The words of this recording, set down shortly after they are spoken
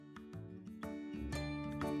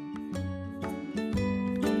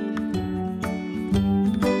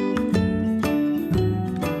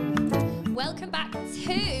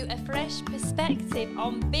Fresh Perspective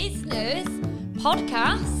on Business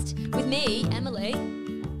podcast with me, Emily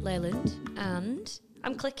Leyland, and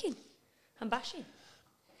I'm clicking. I'm bashing.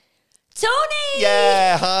 Tony!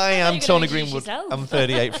 Yeah, hi, I'm Tony Greenwood. Yourself. I'm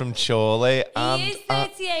 38 from Chorley. He is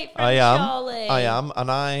 38 from Chorley. I am,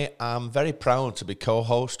 and I am very proud to be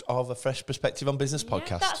co-host of a Fresh Perspective on Business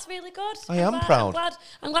podcast. That's really good. I am proud.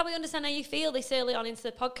 I'm glad we understand how you feel this early on into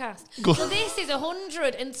the podcast. Good. So this is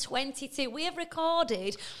 122. We have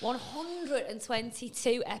recorded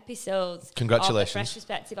 122 episodes. Congratulations. Of a Fresh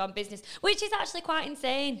Perspective on Business, which is actually quite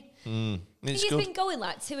insane. It's It's good. been going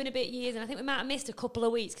like 2 and a bit years, and I think we might have missed a couple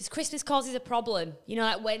of weeks because Christmas causes a problem. You know,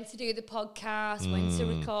 like when to do the podcast, when to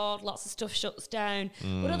record, lots of stuff shuts down.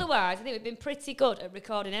 But otherwise, I think we've been pretty good at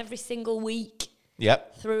recording every single week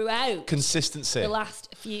Yep. throughout Consistency. the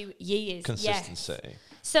last few years. Consistency. Yes.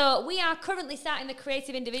 So we are currently sat in the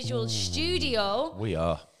Creative Individuals studio. We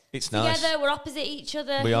are. It's nice. Together, we're opposite each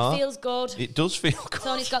other. We are. It feels good. It does feel good.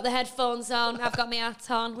 Tony's got the headphones on. I've got my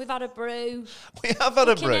hat on. We've had a brew. We have had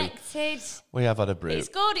a brew. Connected. We have had a brew. It's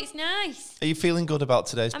good. It's nice. Are you feeling good about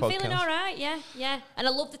today's I'm podcast? feeling all right, yeah. And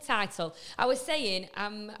I love the title. I was saying,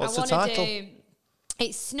 What's I the want to title? do,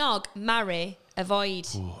 it's Snog, Marry, Avoid.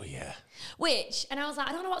 Oh, yeah. Which, and I was like,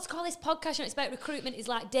 I don't know what to call this podcast. You know, it's about recruitment, it's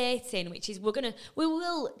like dating, which is, we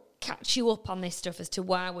will catch you up on this stuff as to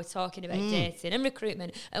why we're talking about dating and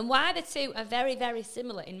recruitment and why the two are very, very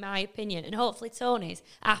similar, in my opinion, and hopefully Tony's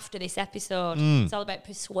after this episode. It's all about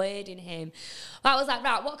persuading him. But I was like,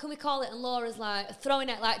 right, what can we call it? And Laura's like, throwing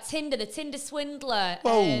out like Tinder, the Tinder swindler,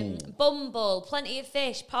 Bumble, Plenty of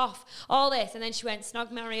Fish, Poff, all this. And then she went,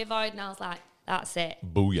 Snog, Marry, Avoid. And I was like, that's it.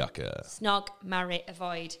 Booyaka. Snog, Marry,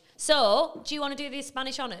 Avoid. So, do you want to do the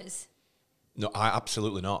Spanish honours? No, I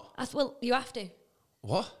absolutely not. Well, you have to.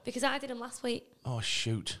 What? Because I did them last week. Oh,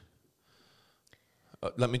 shoot.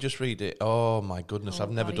 Let me just read it. Oh, my goodness. I've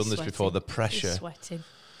never done this before. The pressure. He's sweating.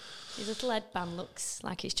 His little headband looks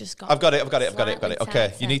like it's just gone. I've got it. Okay,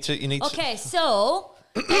 tighter. you need to. Okay, so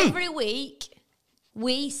every week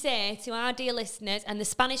we say to our dear listeners and the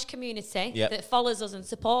Spanish community that follows us and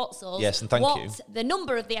supports us. Yes, and thank you. What the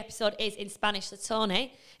number of the episode is in Spanish. So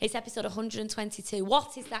Tony, it's episode 122.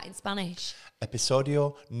 What is that in Spanish?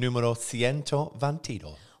 Episodio número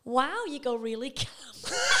 122. Wow, you go really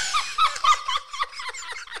calm.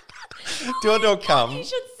 Do I know calm? You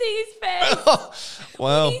should see his face.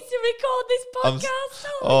 Well, We need to record this podcast.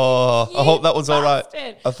 I hope that was all right.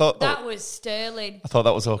 I thought that was sterling. I thought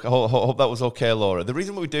that was okay. I hope that was okay, Laura. The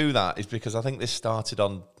reason we do that is because I think this started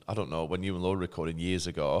on, I don't know, when you and Laura recorded years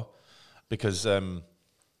ago. Because I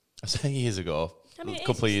say years ago. I mean, a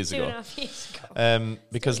couple of years ago. 2.5 years ago.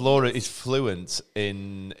 Because Laura is fluent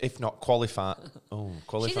in, if not qualified.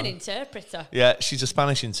 She's an interpreter. Yeah, she's a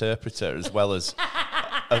Spanish interpreter as well as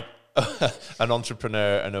an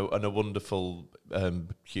entrepreneur and a wonderful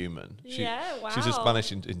human. Wow. She's a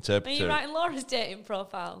Spanish interpreter. Are you writing Laura's dating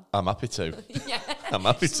profile? I'm happy to. Yeah. I'm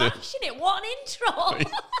happy to. Smashing it. What an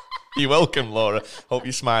intro. You're welcome, Laura. Hope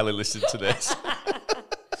you smiley listen to this.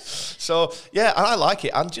 So, yeah, and I like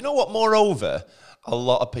it. And do you know what? Moreover, a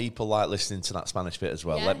lot of people like listening to that Spanish bit as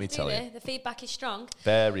well, let me tell you. The feedback is strong.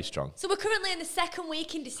 Very strong. So we're currently in the second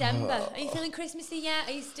week in December. Are you feeling Christmassy yet?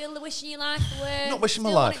 Are you still wishing your life away? Not wishing my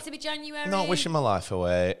Still life. Want it to be January? Not wishing my life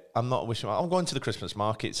away. I'm not wishing. I'm going to the Christmas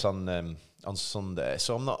markets on Sunday,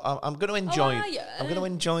 so I'm not. I'm going to enjoy. are you? I'm going to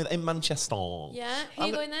enjoy it in Manchester. Yeah. Who are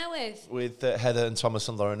you going there with? With Heather and Thomas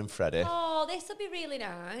and Lauren and Freddie. Oh, this will be really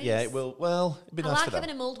nice. Yeah, it will. Well, it'd be I nice like for them.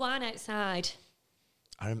 having a mulled wine outside.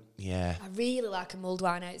 Yeah. I really like a mulled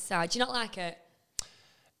wine outside. Do you not like it?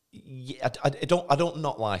 Yeah, I don't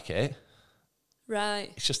not like it.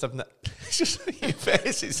 Right. It's just it's just your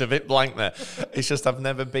face. It's a bit blank there. It's just I've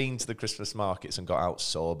never been to the Christmas markets and got out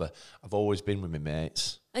sober. I've always been with my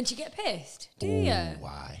mates. And you get pissed, do you?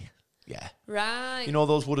 Why? Yeah. Right. You know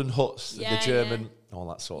those wooden huts, Yeah, the German, all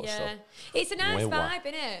that sort of Yeah. stuff. It's a nice Way vibe,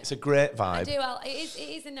 isn't it? It's a great vibe. I do. It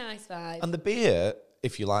is a nice vibe. And the beer,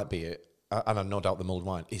 if you like beer, and I've no doubt the mulled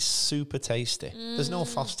wine, is super tasty. There's no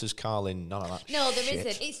Foster's, Carlin, none of that No, there shit.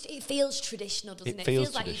 isn't. It feels traditional, doesn't it? It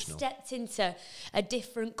feels like you've traditional. stepped into a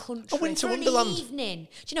different country winter for wonderland. an evening.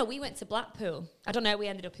 Do you know, we went to Blackpool. I don't know, we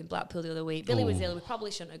ended up in Blackpool the other week. Billy was ill, we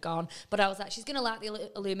probably shouldn't have gone. But I was like, she's going to like the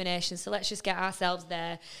illumination, so let's just get ourselves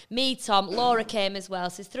there. Me, Tom, Laura came as well.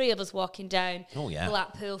 So there's 3 of us walking down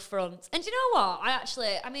Blackpool front. And do you know what?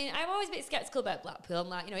 I've always been sceptical about Blackpool. I'm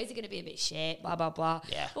like, is it going to be a bit shit, blah, blah, blah.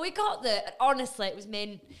 Yeah. But we got there, and honestly, it was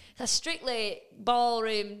a Strictly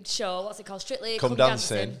ballroom show. What's it called? Strictly Come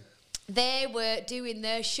Dancing. They were doing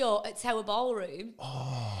their show at Tower Ballroom.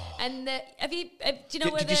 Oh. And do you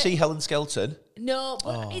know where Did you see Helen Skelton? No,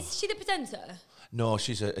 but is she the presenter? No,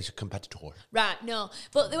 she's a competitor. Right, no.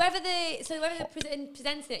 But whoever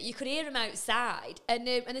presenting it, you could hear them outside. And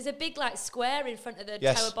there's a big, like, square in front of the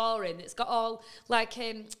Tower Ballroom that's got all, like,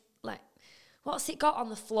 what's it got on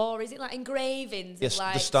the floor? Is it like engravings? Yes, of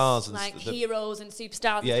like, the stars and like heroes and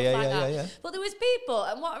superstars and stuff like that. Yeah. But there was people,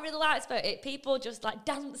 and what I really liked about it, people just like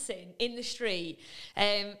dancing in the street.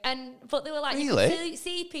 But they were like, really? You could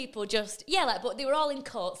see people just, but they were all in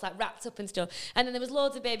coats, like wrapped up and stuff. And then there was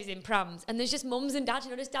loads of babies in prams, and there's just mums and dads,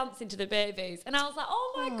 just dancing to the babies. And I was like,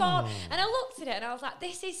 oh my God. And I looked at it and I was like,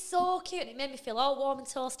 this is so cute. And it made me feel all warm and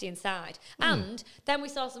toasty inside. And then we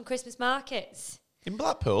saw some Christmas markets. In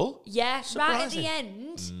Blackpool? Yeah, Surprising. right at the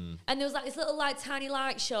end. And there was like this little like tiny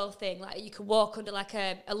light show thing, like you could walk under like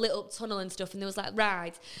a little tunnel and stuff, and there was like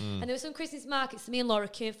rides. And there were some Christmas markets, so me and Laura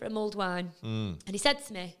queuing for a mulled wine. And he said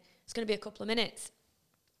to me, it's going to be a couple of minutes.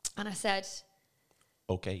 And I said,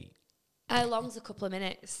 okay. How long's a couple of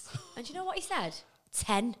minutes? And do you know what he said?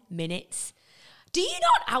 10 minutes. Do you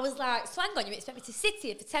not? I was like, so hang on, you expect me to sit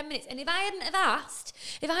here for 10 minutes? And if I hadn't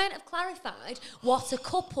have clarified what a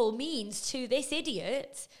couple means to this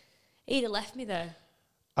idiot, he'd have left me there.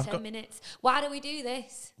 10 minutes. Why do we do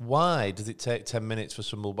this? Why does it take 10 minutes for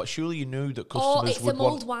some mulled? But surely you knew that customers would want... it's a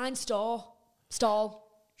mulled wine stall.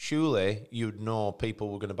 Surely you'd know people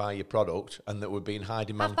were going to buy your product and that would be in high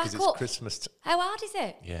demand because it's Christmas. How hard is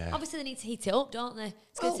it? Yeah. Obviously they need to heat it up, don't they?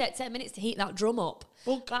 It's going to take 10 minutes to heat that drum up.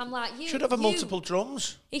 Well, but I'm like, should have multiple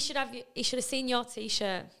drums. He should have seen your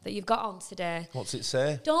T-shirt that you've got on today. What's it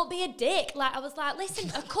say? Don't be a dick. Like, I was like, listen,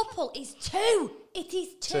 a couple is 2. It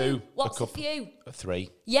is 2. What's a few? 3.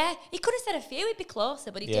 Yeah, he could have said a few. He'd be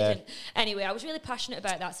closer, but he didn't. Anyway, I was really passionate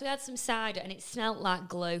about that. So we had some cider, and it smelled like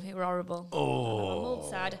glue. It was horrible. Mulled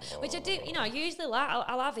cider, which I do. I usually like.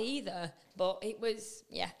 I'll have either, but it was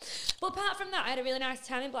But apart from that, I had a really nice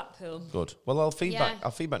time in Blackpool. Good. Well, I'll feedback. I'll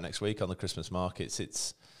feedback next week on the Christmas markets.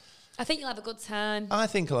 I think you'll have a good time. I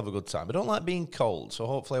think I'll have a good time. I don't like being cold, so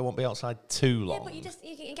hopefully I won't be outside too long. Yeah, but you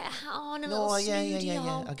can get a hat on and a little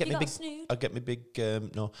snood. I'll get my big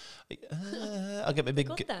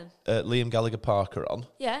Liam Gallagher Parker on.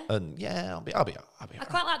 Yeah. And I'll be all right. I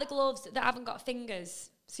quite like the gloves that haven't got fingers,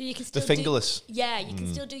 so you can still the fingerless. You can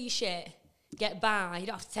still do your shit. Get by. You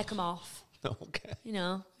don't have to take them off. Okay.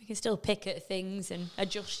 You can still pick at things and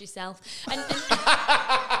adjust yourself. And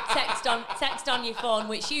text on your phone,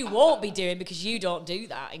 which you won't be doing because you don't do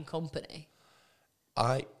that in company.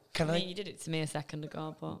 You did it to me a second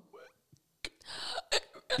ago, but...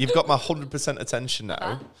 You've got my 100% attention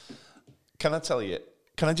now. Can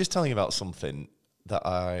I just tell you about something that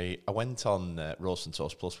I went on Roast and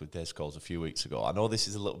Toast Plus with Dave Scholes a few weeks ago. I know this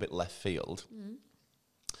is a little bit left field.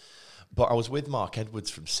 But I was with Mark Edwards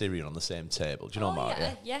from Syrian on the same table. Do you know Mark?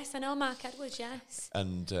 Yeah. Yes, I know Mark Edwards, yes.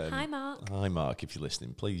 And hi, Mark. Hi, Mark, if you're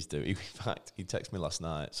listening, please do. In fact, he texted me last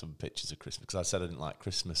night some pictures of Christmas because I said I didn't like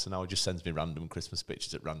Christmas, and now he just sends me random Christmas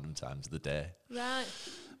pictures at random times of the day. Right.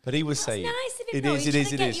 But he was saying... Nice of him, He's trying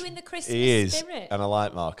to get you in the Christmas spirit. And I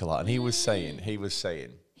like Mark a lot. And he was saying...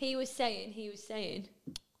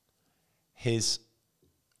 His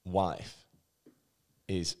wife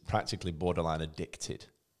is practically borderline addicted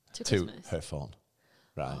to her phone,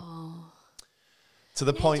 right? Oh. To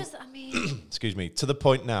the point, excuse me, to the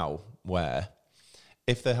point now where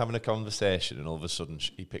if they're having a conversation and all of a sudden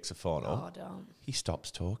he picks a phone up, he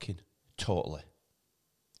stops talking, totally.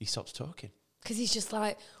 He stops talking. Because he's just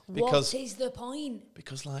like, what is the point?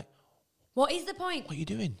 Because like, what is the point? What are you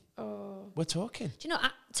doing? We're talking. Do you know,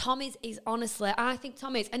 Tom is honestly, I think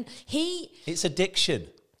Tom is, and it's addiction.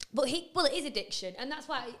 But it is addiction, and that's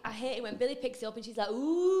why I hate it when Billy picks it up and she's like,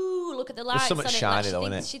 "Ooh, look at the lights on it." There's something shiny though,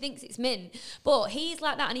 isn't it? She thinks it's mint, but he's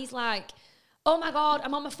like that, and he's like, "Oh my God,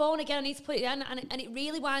 I'm on my phone again. I need to put it down," and it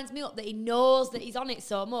really winds me up that he knows that he's on it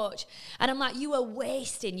so much, and I'm like, "You are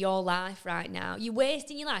wasting your life right now. You're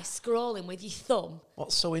wasting your life scrolling with your thumb."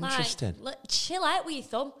 What's so interesting? Chill out with your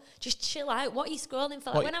thumb. Just chill out. What are you scrolling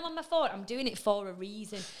for? Like, when I'm on my phone, I'm doing it for a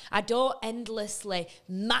reason. I don't endlessly,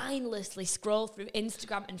 mindlessly scroll through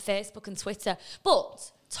Instagram and Facebook and Twitter.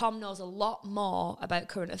 But Tom knows a lot more about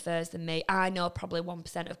current affairs than me. I know probably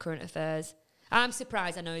 1% of current affairs. I'm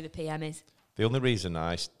surprised I know who the PM is. The only reason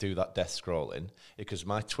I do that death scrolling is because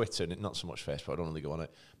my Twitter, and not so much Facebook, I don't really go on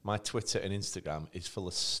it, my Twitter and Instagram is full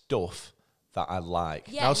of stuff that I like.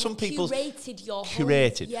 Yeah, now, some people curated your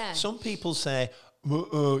curated. Whole, yeah. Some people say,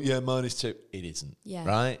 mine is too. It isn't. Yeah.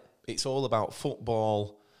 Right? It's all about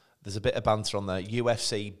football. There's a bit of banter on there.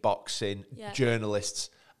 UFC, boxing,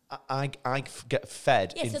 journalists. I get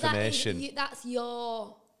fed information. So that's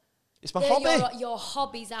your It's my hobby. Your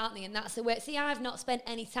hobbies, aren't they? And that's the way. See, I've not spent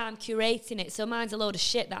any time curating it, so mine's a load of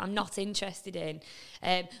shit that I'm not interested in.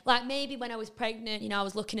 Like maybe when I was pregnant, I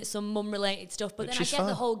was looking at some mum-related stuff, but then I get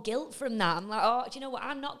the whole guilt from that. I'm like, oh, do you know what?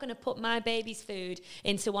 I'm not going to put my baby's food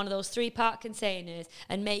into one of those 3-part containers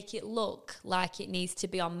and make it look like it needs to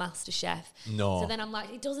be on MasterChef. No. So then I'm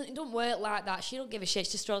like, it don't work like that. She don't give a shit.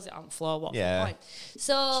 She just throws it on the floor. What's the point?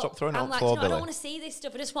 So stop throwing it on the like, floor, I don't want to see this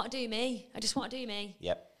stuff. I just want to do me.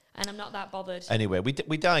 Yep. And I'm not that bothered. Anyway,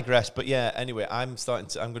 we digress, but yeah. Anyway, I'm going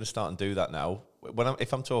to start and do that now.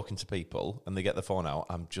 If I'm talking to people and they get the phone out,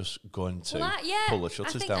 I'm just going to pull the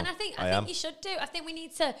shutters down. And I think you should do. I think we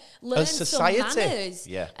need to learn some manners.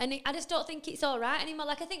 Yeah. And I just don't think it's all right anymore.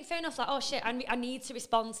 Like I think fair enough. Like oh shit, I need to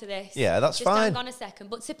respond to this. Yeah, that's just fine. Hang on a second,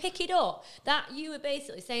 but to pick it up, that you were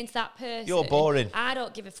basically saying to that person, you're boring. I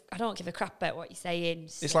don't give a crap about what you're saying.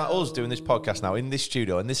 It's like us doing this podcast now in this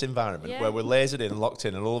studio in this environment where we're lasered in and locked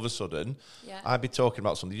in, and all of a sudden I'd be talking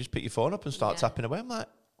about something. You just pick your phone up and start tapping away. I'm like,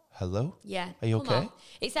 hello? Yeah. Are you okay?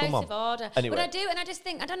 It's out of order. Anyway. But I do, and I just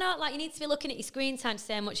think, I don't know, like you need to be looking at your screen time to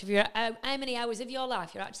say how much of your, how many hours of your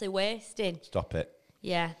life you're actually wasting. Stop it.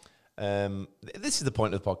 Yeah. This is the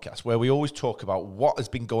point of the podcast where we always talk about what has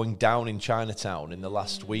been going down in Chinatown in the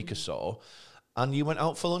last week or so. And you went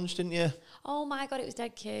out for lunch, didn't you? Oh my God, it was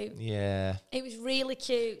dead cute. Yeah. It was really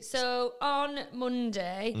cute. So on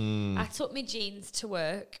Monday, I took my jeans to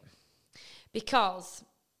work because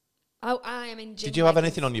I am in gym. Did you have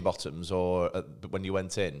anything on your bottoms or when you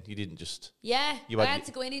went in? You didn't just... Yeah, I had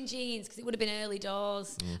to go in jeans because it would have been early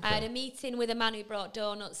doors. Okay. I had a meeting with a man who brought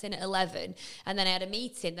donuts in at 11, and then I had a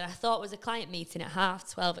meeting that I thought was a client meeting at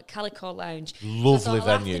 12:30 at Calico Lounge. Lovely so I thought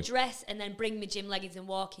venue. I'll have to dress and then bring my gym leggings and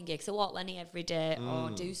walking gear because I walk Lenny every day or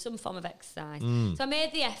do some form of exercise. So I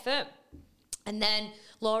made the effort, and then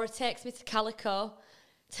Laura takes me to Calico,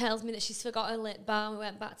 tells me that she's forgot her lip balm. We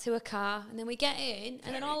went back to her car, and then we get in,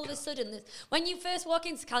 and then all of a sudden, when you first walk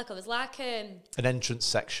into Calico, there's like an entrance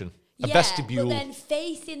section, a vestibule. But then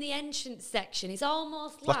facing the entrance section is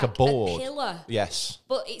almost like a board. A pillar. Yes.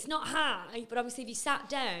 But it's not high, but obviously if you sat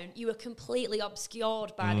down, you were completely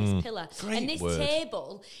obscured by this pillar. Great and this word.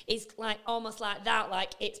 table is like almost like that,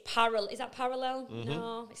 like it's parallel. Is that parallel?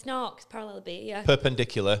 No, it's not, because parallel would be, yeah.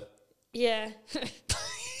 Perpendicular. Yeah.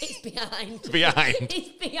 It's behind. It's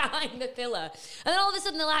behind the pillar. And then all of a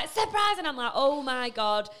sudden they're like, surprise! And I'm like, oh my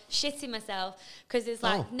God, shitting myself. Because there's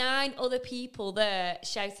like 9 other people there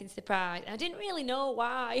shouting surprise. And I didn't really know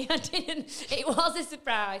why. It was a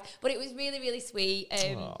surprise. But it was really, really sweet.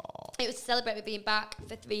 It was to celebrate me being back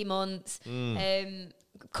for 3 months.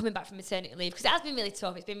 Coming back from maternity leave, because it has been really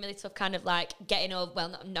tough. It's been really tough kind of like getting over,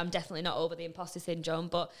 I'm definitely not over the imposter syndrome,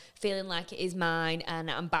 but feeling like it is mine and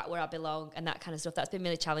I'm back where I belong and that kind of stuff. That's been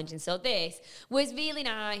really challenging. So this was really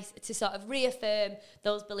nice to sort of reaffirm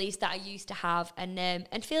those beliefs that I used to have and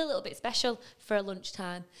feel a little bit special for a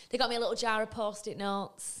lunchtime. They got me a little jar of Post-it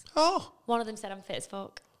notes. Oh. One of them said I'm fit as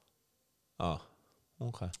fuck. Oh,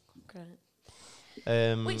 okay. Great.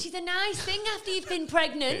 Which is a nice thing after you've been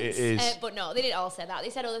pregnant. It is. But no, they didn't all say that.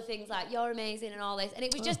 They said other things like, you're amazing and all this. And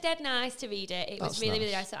it was just dead nice to read it. It was really,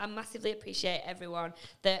 really nice. So I massively appreciate everyone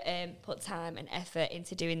that put time and effort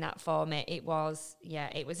into doing that for me. It was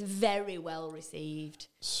very well received.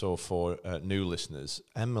 So for new listeners,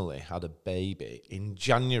 Emily had a baby in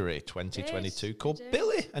January 2022 called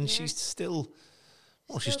Billy. And she's still...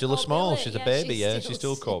 Well, she's still a small. Billy. She's a baby, she's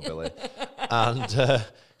still called Billy. And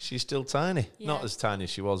she's still tiny. Yeah. Not as tiny as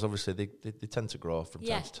she was. Obviously, they tend to grow from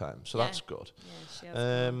time to time. So that's good. Yeah, she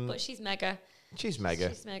has but she's mega. She's mega.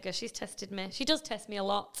 She's mega. She's tested me. She does test me a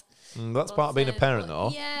lot. That's part of being a parent,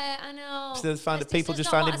 though. Yeah, I know. So people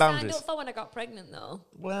just finding boundaries. I signed up for when I got pregnant, though.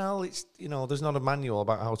 Well, it's, there's not a manual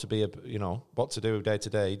about how to be what to do day to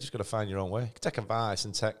day. You just got to find your own way. Take advice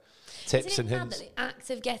and take tips and hints. That the act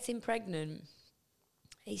of getting pregnant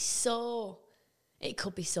it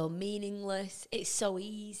could be so meaningless. It's so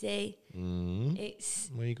easy. It's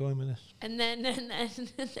where are you going with this? And then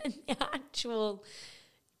the actual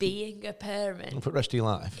being a parent for the rest of your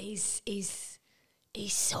life is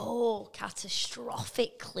so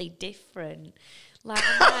catastrophically different. Like,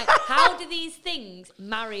 I'm like, how do these things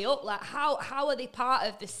marry up? Like, how are they part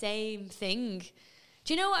of the same thing?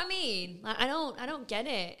 Do you know what I mean? Like, I don't get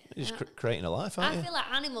it. You're just creating a life, aren't you? I feel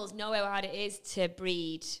like animals know how hard it is to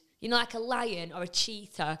breed. Like a lion or a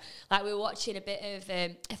cheetah. Like we were watching a bit of,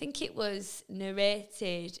 I think it was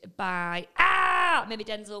narrated by, maybe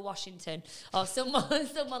Denzel Washington or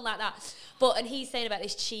someone like that. And he's saying about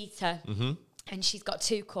this cheetah. Mm-hmm. And she's got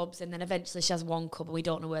 2 cubs, and then eventually she has 1 cub, and we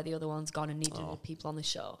don't know where the other one's gone, and neither do the people on the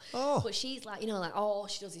show. Oh. But she's like, all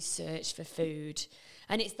she does is search for food.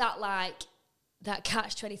 And it's that, like, that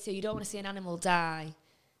catch-22. You don't want to see an animal die,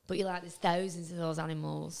 but you're like, there's thousands of those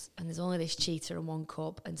animals, and there's only this cheetah and one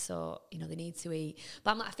cub, and so, you know, they need to eat.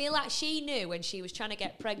 But I'm like, I feel like she knew when she was trying to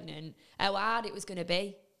get pregnant how hard it was going to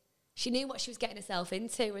be. She knew what she was getting herself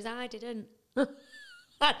into, whereas I didn't.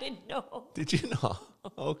 I didn't know. Did you not?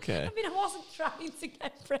 Okay. I mean, I wasn't trying to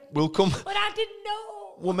get pregnant. We'll come. But I didn't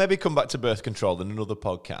know. We'll maybe come back to birth control in another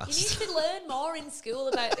podcast. You need to learn more in school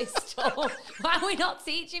about this stuff. Why are we not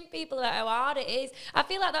teaching people about how hard it is? I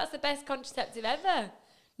feel like that's the best contraceptive ever.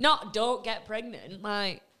 Not don't get pregnant.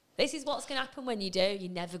 Like, this is what's going to happen when you do.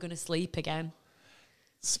 You're never going to sleep again.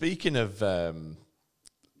 Speaking of...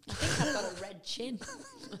 I think I've got a red chin.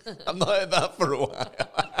 I've not heard that for a while.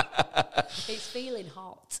 It's feeling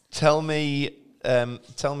hot. Tell me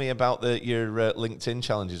about your LinkedIn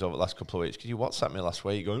challenges over the last couple of weeks. Because you WhatsApped me last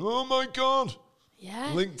week going, oh my God.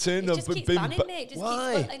 Yeah. LinkedIn, it just keeps banning me. It just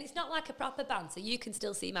Why? And it's not like a proper ban, so you can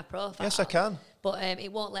still see my profile. Yes, I can. But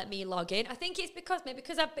it won't let me log in. I think it's because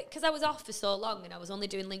I was off for so long and I was only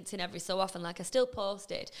doing LinkedIn every so often. Like, I still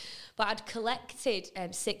posted, but I'd collected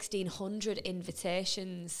 1,600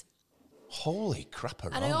 invitations. Holy crap!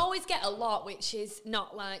 And I always get a lot, which is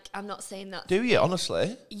not like, I'm not saying that. Do you,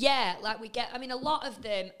 honestly? Yeah, like we get, I mean, a lot of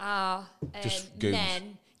them are just goons.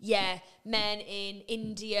 men. Yeah, men in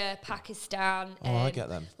India, Pakistan. I get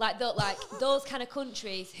them. Like those kind of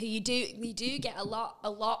countries who you do get a lot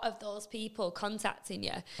of those people contacting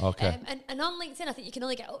you. Okay. And on LinkedIn, I think you can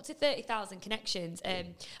only get up to 30,000 connections.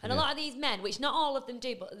 And a lot of these men, which not all of them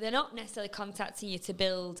do, but they're not necessarily contacting you to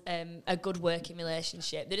build a good working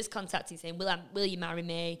relationship. They're just contacting you saying, will you marry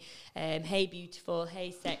me? Hey, beautiful. Hey,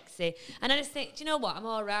 sexy. And I just think, do you know what? I'm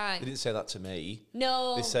all right. They didn't say that to me.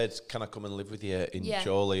 No. They said, can I come and live with you in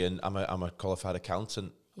Jolie? And I'm a qualified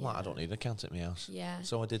accountant. Yeah. Like, I don't need an accountant in my house. Yeah.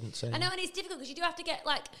 So I didn't say. I know, and it's difficult because you do have to get,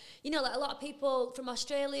 like, you know, like a lot of people from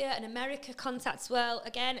Australia and America contact as well.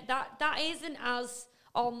 Again, that isn't as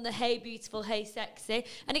on the hey beautiful, hey sexy.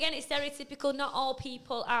 And again, it's stereotypical. Not all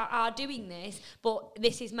people are doing this, but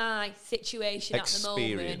this is my situation at the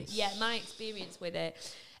moment. Yeah, my experience with it.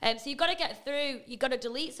 So you've got to get through, you've got to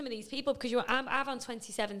delete some of these people because I've on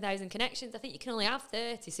 27,000 connections. I think you can only have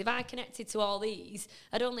 30. So if I connected to all these,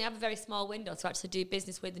 I'd only have a very small window to actually do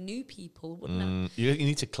business with the new people, wouldn't I? You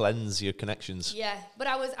need to cleanse your connections. Yeah, but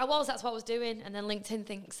that's what I was doing. And then LinkedIn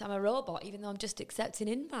thinks I'm a robot, even though I'm just accepting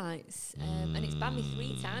invites. And it's banned me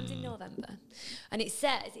 3 times in November. And it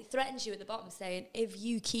threatens you at the bottom saying, if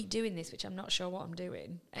you keep doing this, which I'm not sure what I'm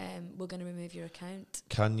doing, we're going to remove your account.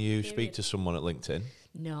 Can you speak to someone at LinkedIn?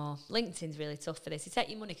 No, LinkedIn's really tough for this. They take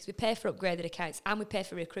your money because we pay for upgraded accounts and we pay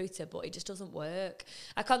for Recruiter, but it just doesn't work.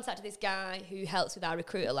 I contacted this guy who helps with our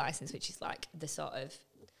Recruiter license, which is like the sort of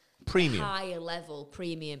premium, higher level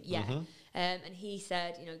premium. Yeah. Mm-hmm. And he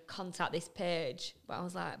said, contact this page. But I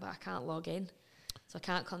was like, but I can't log in. So I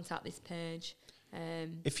can't contact this page.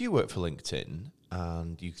 If you work for LinkedIn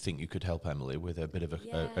and you think you could help Emily with a bit of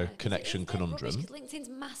a connection conundrum. LinkedIn's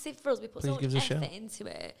massive for us. We put so much effort into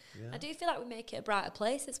it. Yeah. I do feel like we make it a brighter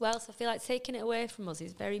place as well. So I feel like taking it away from us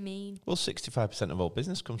is very mean. Well, 65% of all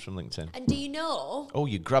business comes from LinkedIn. And do you know? Oh,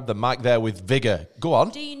 you grabbed the mic there with vigour. Go on.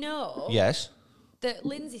 Do you know? Yes. That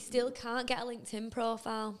Lindsay still can't get a LinkedIn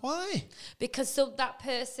profile. Why? Because that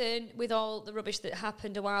person with all the rubbish that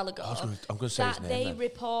happened a while ago, I'm going to say his name.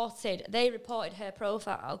 They reported her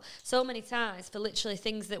profile so many times for literally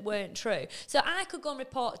things that weren't true. So I could go and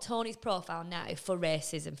report Tony's profile now for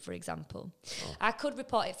racism, for example. Oh. I could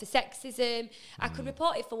report it for sexism. I could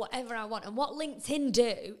report it for whatever I want. And what LinkedIn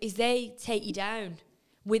do is they take you down.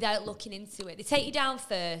 Without looking into it. They take you down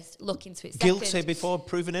first, look into it second. Guilty before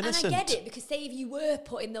proven innocent. And I get it, because say if you were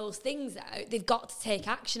putting those things out, they've got to take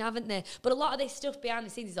action, haven't they? But a lot of this stuff behind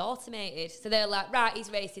the scenes is automated. So they're like, right, he's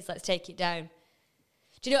racist, let's take it down.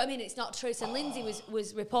 Do you know what I mean? It's not true. So Lindsay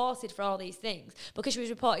was reported for all these things. Because she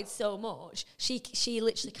was reported so much, she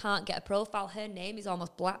literally can't get a profile. Her name is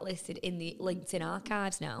almost blacklisted in the LinkedIn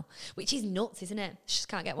archives now, which is nuts, isn't it? She just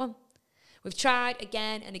can't get one. We've tried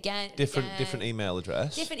again and again. Different email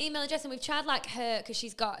address. Different email address, and we've tried like her because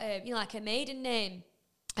she's got like her maiden name,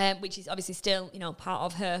 which is obviously still part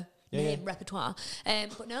of her name repertoire.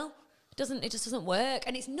 But no, it just doesn't work,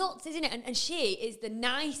 and it's nuts, isn't it? And she is the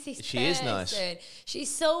nicest. She is nice. She's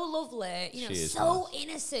so lovely, so nice.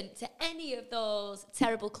 Innocent to any of those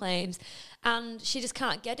terrible claims, and she just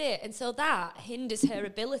can't get it, and so that hinders her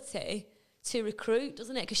ability to recruit,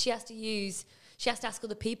 doesn't it? Because she has to ask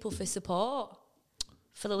other people for support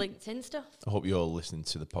for the LinkedIn stuff. I hope you're all listening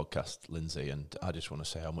to the podcast, Lindsay, and I just want to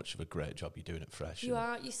say how much of a great job you're doing at Fresh.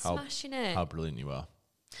 You're smashing it. How brilliant you are.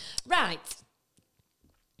 Right.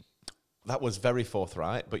 That was very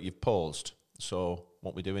forthright, but you've paused. So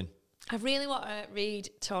what are we doing? I really want to read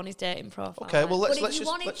Tony's dating profile. Okay, well, let's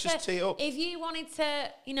just tee it up. If you wanted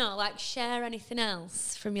to, like share anything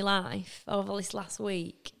else from your life over this last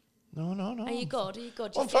week. No. Are you good?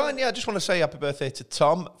 I'm fine, yeah. I just want to say happy birthday to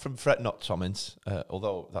Tom from not Tommins,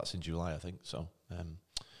 although that's in July, I think. So,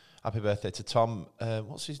 happy birthday to Tom.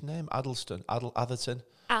 What's his name? Atherton.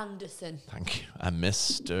 Anderson. Thank you. And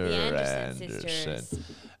Mr.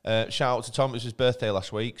 Anderson. Shout out to Tom. It was his birthday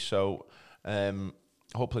last week, so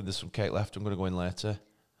hopefully there's some cake left. I'm going to go in later.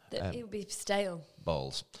 It would be stale.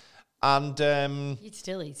 Balls. And you'd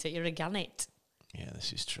still eat it. You're organic. Yeah,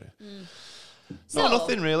 this is true. So, no,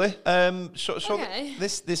 nothing really. Okay.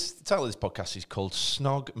 This title of this podcast is called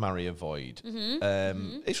Snog, Marry, Avoid.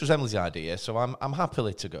 This was Emily's idea, so I'm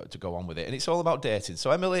happily to go on with it, and it's all about dating.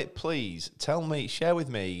 So Emily, please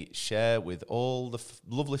share with all the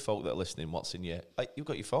lovely folk that are listening. What's in your? You've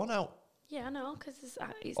got your phone out. Yeah, I know, because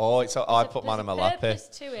I put mine in my lap.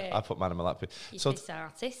 I put mine in my lap. You piss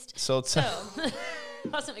artist. So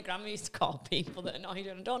that's what my grandma used to call people that annoyed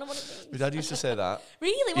her. I don't know what it means. My dad used to say that.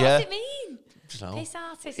 Really? What does it mean? Piss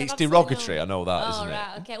artist. It's derogatory. I know that, isn't it?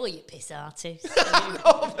 Right, okay. Well, you piss artist.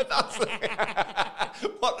 No, but that's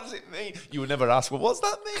what does it mean? You would never ask, well, what's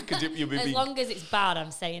that mean? Because as long as it's bad,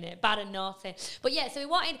 I'm saying it. Bad and naughty. But yeah, so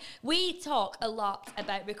we talk a lot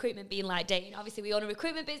about recruitment being like dating. Obviously, we own a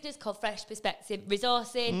recruitment business called Fresh Perspective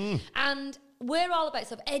Resourcing. And we're all about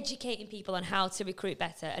sort of educating people on how to recruit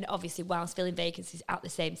better, and obviously whilst filling vacancies at the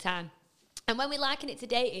same time. And when we liken it to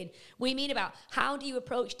dating, we mean about how do you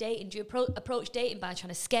approach dating? Do you approach dating by trying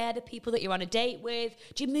to scare the people that you're on a date with?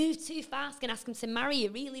 Do you move too fast and ask them to marry you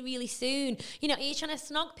really, really soon? Are you trying to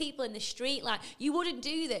snog people in the street? Like, you wouldn't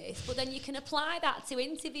do this, but then you can apply that to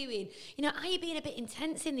interviewing. Are you being a bit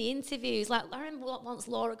intense in the interviews? Like, I remember once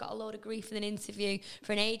Laura got a load of grief in an interview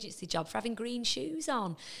for an agency job for having green shoes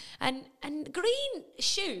on. And green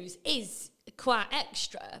shoes is quite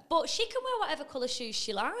extra, but she can wear whatever colour shoes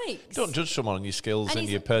she likes. Don't judge someone on your skills and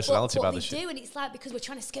your personality by the shoes. And it's like, because we're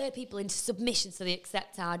trying to scare people into submission so they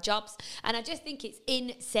accept our jobs. And I just think it's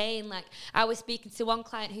insane. Like, I was speaking to one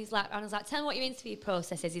client who's like, and I was like, tell me what your interview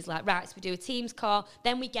process is. He's like, right, so we do a Teams call,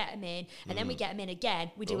 then we get them in, and then we get them in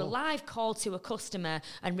again. We do a live call to a customer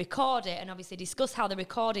and record it, and obviously discuss how the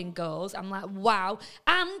recording goes. I'm like, wow.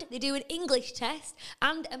 And they do an English test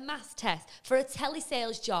and a maths test for a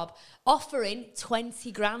telesales job, offering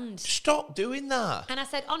 20 grand. Stop doing that. And I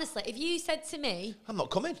said, honestly, if you said to me, I'm not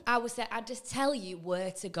coming, I'd just tell you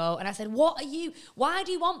where to go. And I said, why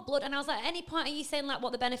do you want blood? And I was like, at any point are you saying like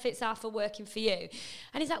what the benefits are for working for you?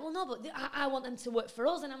 And he's like, well, no, but I want them to work for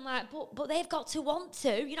us. And I'm like, but they've got to want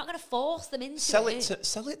to. You're not going to force them into it.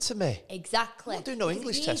 Sell it to me. Exactly. I'm not doing no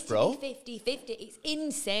English test, bro. 50-50. It's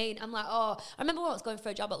insane. I'm like, I remember when I was going for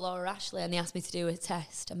a job at Laura Ashley and they asked me to do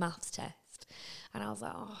a maths test. And I was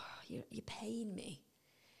like, you're paying me.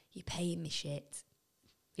 You're paying me shit.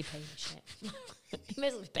 You're paying me shit. You may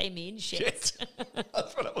as well be paying me in shit.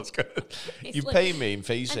 That's what I was going to... You pay me in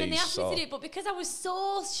feces. And then they asked me to do it, but because I was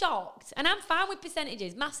so shocked, and I'm fine with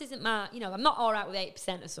percentages. Maths isn't my... I'm not all right with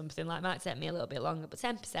 8% or something. Like, it might take me a little bit longer, but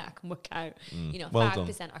 10% I can work out.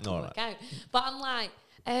 5% I can work out. But I'm like...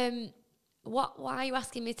 why are you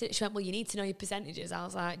asking me to... She went, well, you need to know your percentages. I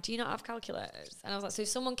was like, do you not have calculators? And I was like, so if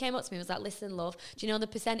someone came up to me and was like, listen, love, do you know the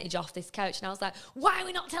percentage off this couch? And I was like, why are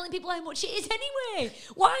we not telling people how much it is anyway?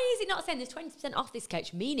 Why is it not saying there's 20% off this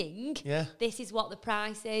couch? Meaning, this is what the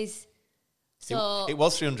price is. So it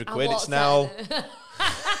was 300 quid. It's now...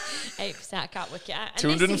 8%, I can't work it out.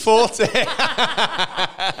 240.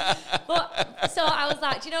 But, so I was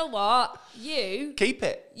like, do you know what? You... Keep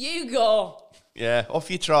it. You go... Yeah, off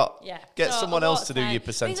your trot. Yeah. Get someone else to do your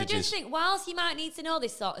percentages. Because I just think, whilst you might need to know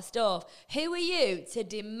this sort of stuff, who are you to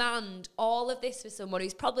demand all of this for someone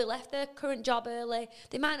who's probably left their current job early?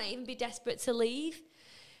 They might not even be desperate to leave.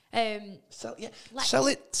 Sell it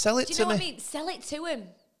do you to know me. What I mean? Sell it to him.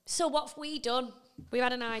 So what have we done? We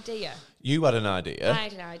had an idea. You had an idea. I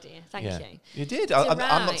had an idea. Thank you. You did. I'm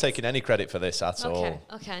not taking any credit for this at all.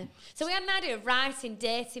 Okay. So we had an idea of writing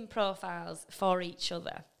dating profiles for each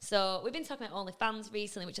other. So we've been talking about OnlyFans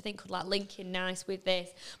recently, which I think could like link in nice with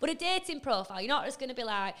this. But a dating profile, you're not just going to be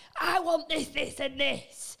like, I want this, this, and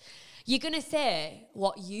this. You're going to say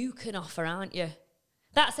what you can offer, aren't you?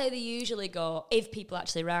 That's how they usually go if people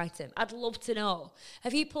actually write them. I'd love to know.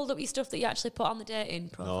 Have you pulled up your stuff that you actually put on the dating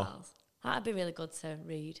profiles? No. That'd be really good to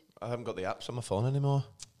read. I haven't got the apps on my phone anymore.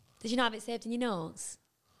 Did you not have it saved in your notes?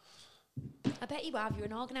 I bet you have. You're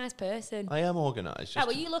an organised person. I am organised. Right,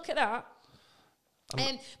 well, you look at that.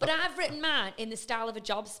 But I've written mine in the style of a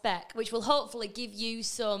job spec, which will hopefully give you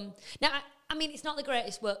some... Now, I mean, it's not the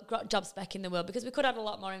greatest job spec in the world because we could add a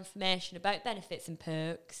lot more information about benefits and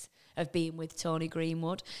perks of being with Tony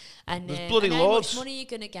Greenwood. And there's bloody and how loads. much money you're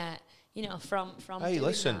going to get, you know, from Hey, doing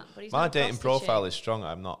listen, that. But he's my not a dating profile prostitute. is strong.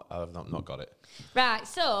 I've not got it. Right,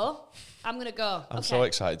 so I'm going to go. I'm so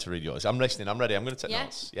excited to read yours. I'm listening. I'm ready. I'm going to take Yeah?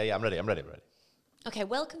 notes. Yeah, I'm ready. I'm ready. Okay,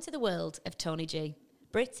 welcome to the world of Tony G.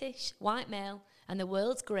 British, white male, and the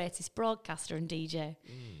world's greatest broadcaster and DJ.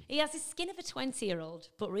 He has the skin of a 20-year-old,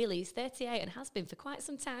 but really he's 38 and has been for quite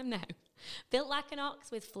some time now. Built like an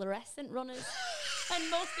ox with fluorescent runners,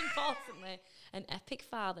 and most importantly, an epic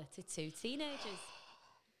father to 2 teenagers.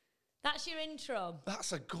 That's your intro.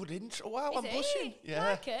 That's a good intro. Wow, Is I'm blushing. it? You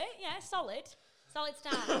like it? Yeah, solid. Solid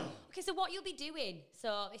start. Okay, so what you'll be doing.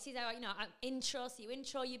 So this is our, intro. So you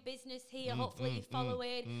intro your business here. Hopefully you follow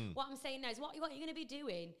it. What I'm saying now is what you're going to be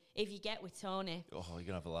doing if you get with Tony. Oh, you're going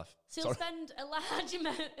to have a laugh. So you'll spend a large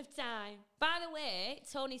amount of time. By the way,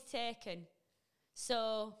 Tony's taken.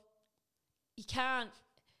 So you can't.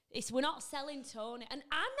 We're not selling Tony. And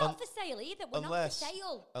I'm not for sale either. We're not for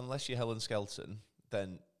sale. Unless you're Helen Skelton,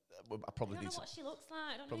 then I probably don't need know what she looks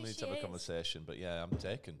like. I don't probably know need to have a conversation. But yeah, I'm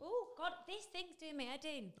taken. Oh, God, this thing's doing my head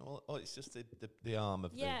in. Oh, it's just the arm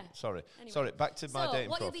of the... Sorry. Anyway. Sorry, back to my dating profile. So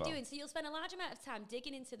what you'll be doing, so you'll spend a large amount of time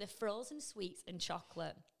digging into the frozen sweets and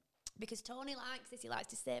chocolate. Because Tony likes this. He likes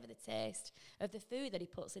to savour the taste of the food that he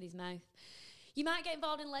puts in his mouth. You might get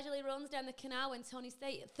involved in leisurely runs down the canal when Tony's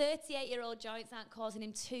 38-year-old joints aren't causing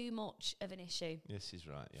him too much of an issue. Yes, he's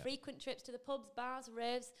right, yeah. Frequent trips to the pubs, bars,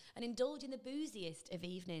 raves, and indulge in the booziest of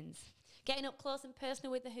evenings. Getting up close and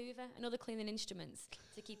personal with the Hoover and other cleaning instruments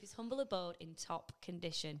to keep his humble abode in top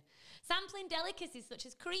condition. Sampling delicacies such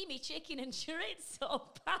as creamy chicken and chorizo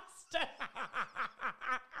pasta.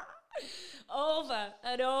 Over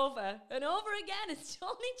and over and over again, as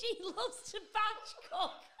Tony G loves to batch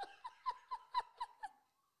cook.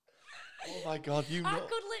 Oh my God, I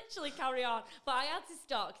could literally carry on, but I had to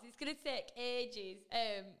stop because it's going to take ages.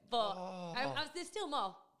 There's still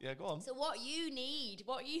more. Yeah, go on. So what you need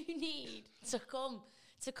to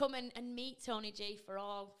come and meet Tony G for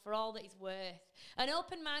all that he's worth. An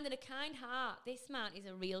open mind and a kind heart. This man is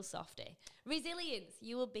a real softie. Resilience.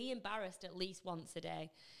 You will be embarrassed at least once a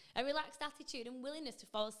day. A relaxed attitude and willingness to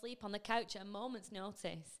fall asleep on the couch at a moment's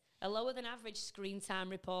notice. A lower than average screen time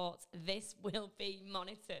report. This will be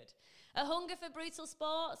monitored. A hunger for brutal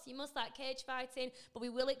sports. You must like cage fighting, but we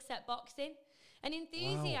will accept boxing. An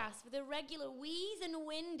enthusiast with a regular wheeze and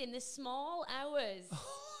wind in the small hours.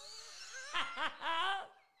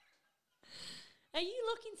 Are you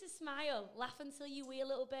looking to smile, laugh until you wee a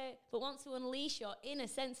little bit, but want to unleash your inner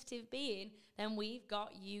sensitive being? Then we've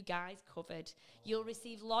got you guys covered. You'll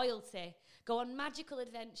receive loyalty, go on magical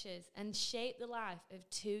adventures, and shape the life of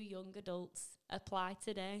 2 young adults. Apply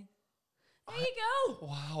today. There you go.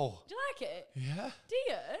 Wow. Do you like it? Yeah. Do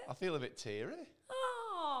you? I feel a bit teary.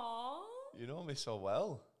 Aww. You know me so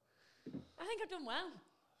well. I think I've done well.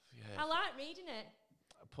 Yeah. I like reading it.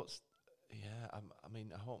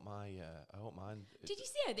 I hope mine. Did you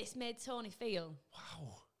see how this made Tony feel?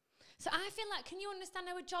 Wow. So I feel like, can you understand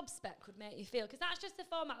how a job spec would make you feel? Because that's just the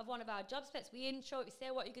format of one of our job specs. We intro it, we say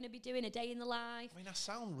what you're going to be doing, a day in the life. I mean, I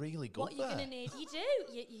sound really good what you're going to need. You do.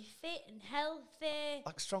 You're fit and healthy.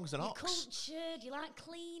 Like strong as an ox. You're cultured. You like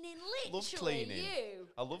cleaning. Literally, love cleaning. you.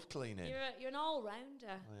 I love cleaning. You're an all-rounder.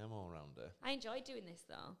 I am all-rounder. I enjoy doing this,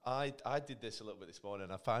 though. I did this a little bit this morning.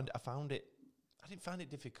 I found it. I didn't find it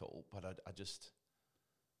difficult, but I just.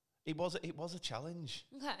 It was a challenge.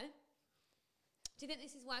 Okay. Do you think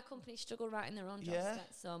this is why companies struggle writing their own job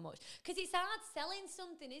specs so much? Because it's hard selling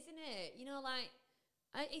something, isn't it? You know, like,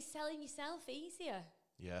 is selling yourself easier?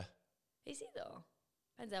 Yeah. Is it, though?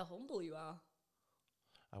 Depends how humble you are.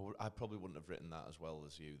 I probably wouldn't have written that as well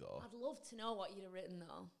as you, though. I'd love to know what you'd have written,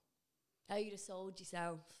 though. How you'd have sold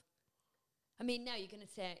yourself. I mean, now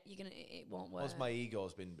it won't work. Well, my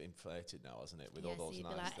ego's been inflated now, hasn't it, with all those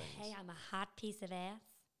nice things. Hey, I'm a hard piece of ass.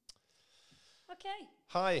 Okay.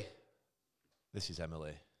 Hi. This is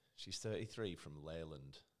Emily. She's 33 from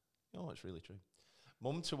Leyland. Oh, it's really true.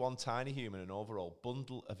 Mum to one tiny human, an overall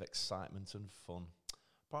bundle of excitement and fun.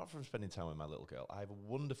 Apart from spending time with my little girl, I have a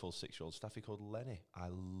wonderful 6-year-old staffy called Lenny. I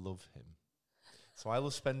love him. So I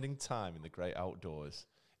love spending time in the great outdoors,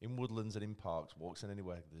 in woodlands and in parks, walks and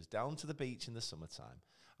anywhere. There's down to the beach in the summertime.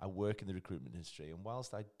 I work in the recruitment industry, and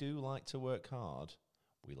whilst I do like to work hard,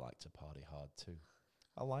 we like to party hard too.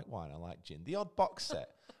 I like wine, I like gin, the odd box set,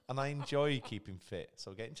 and I enjoy keeping fit.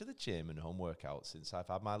 So getting to the gym and home workouts since I've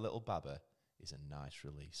had my little baba is a nice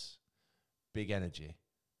release. Big energy,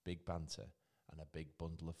 big banter, and a big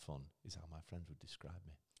bundle of fun is how my friends would describe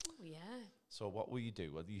me. Oh, yeah. So what will you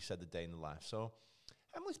do? Well, you said the day in the life. So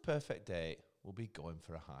Emily's perfect day will be going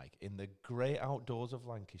for a hike in the great outdoors of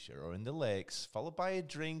Lancashire or in the lakes, followed by a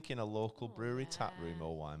drink in a local brewery tap room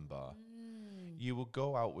or wine bar. You will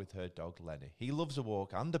go out with her dog, Lenny. He loves a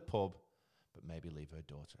walk and a pub, but maybe leave her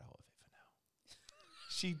daughter out of it for now.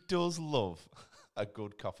 She does love a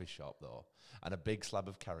good coffee shop, though, and a big slab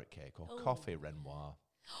of carrot cake or coffee Renoir.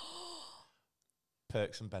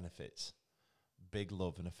 Perks and benefits. Big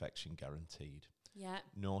love and affection guaranteed. Yeah.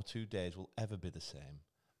 No 2 days will ever be the same.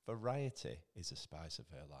 Variety is the spice of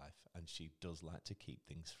her life, and she does like to keep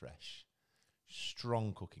things fresh.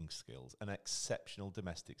 Strong cooking skills and exceptional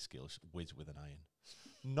domestic skills, whiz with an iron.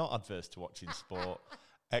 Not adverse to watching sport.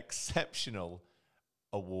 Exceptional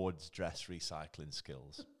awards dress recycling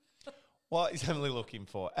skills. What is Emily looking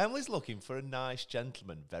for? Emily's looking for a nice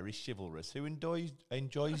gentleman, very chivalrous, who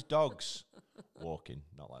enjoys dogs. Walking,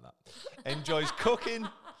 not like that. Enjoys cooking,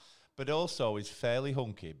 but also is fairly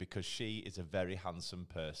hunky because she is a very handsome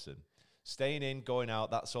person. Staying in, going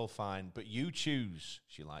out, that's all fine, but you choose.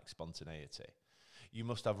 She likes spontaneity. You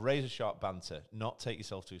must have razor-sharp banter, not take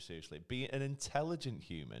yourself too seriously. Be an intelligent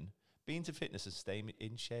human, be into fitness and stay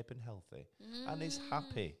in shape and healthy, and is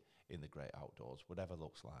happy in the great outdoors, whatever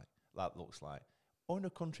that looks like, or in a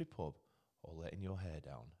country pub, or letting your hair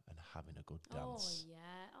down and having a good dance. Oh,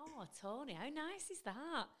 yeah. Oh, Tony, how nice is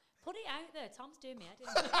that? Put it out there. Tom's doing me.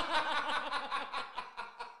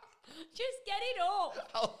 Just get it up.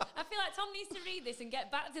 I feel like Tom needs to read this and get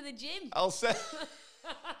back to the gym. I'll say...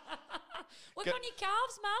 Work on your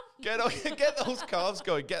calves, man. Get those calves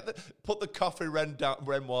going. Put the coffee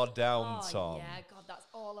Renoir down, Tom. Yeah, God, that's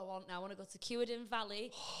all I want now. I want to go to Cuerden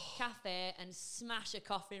Valley Cafe and smash a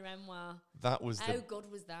coffee Renoir. How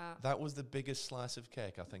good was that? That was the biggest slice of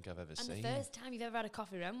cake I think I've ever seen. And the first time you've ever had a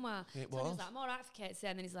coffee Renoir. It so was. He's like, I'm all right for cake today.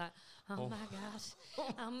 And then he's like, oh my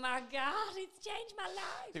God, it's changed my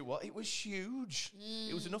life. It was huge.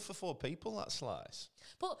 It was enough for 4 people, that slice.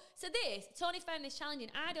 But so Tony found this challenging.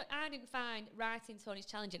 I didn't find writing Tony's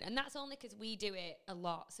challenging, and that's only because we do it a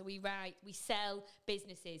lot. So we write, we sell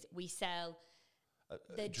businesses, we sell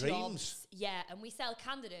the dreams. Jobs, and we sell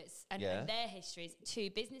candidates and their histories to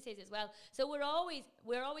businesses as well. So we're always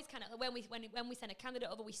kind of when we send a candidate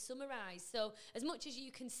over, we summarise. So as much as you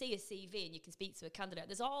can see a CV and you can speak to a candidate,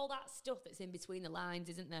 there's all that stuff that's in between the lines,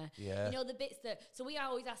 isn't there? Yeah. You know, the bits that. So we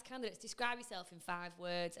always ask candidates, describe yourself in 5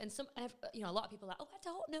 words, and a lot of people are like, oh, I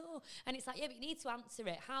don't know, and it's like, yeah, but you need to answer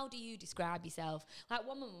it. How do you describe yourself? Like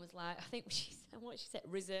one woman was like, I think she said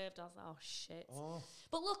reserved. I was like, oh shit. Oh.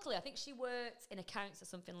 But luckily, I think she worked in accounts or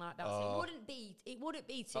something like that. So it wouldn't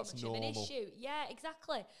be too much of an issue. Yeah,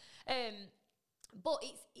 exactly. But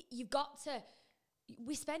you've got to.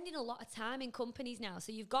 We're spending a lot of time in companies now,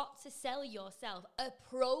 so you've got to sell yourself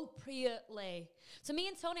appropriately. So me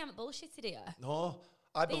and Tony haven't bullshitted here. No,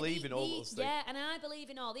 I believe in all those things. Yeah, and I believe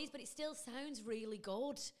in all these, but it still sounds really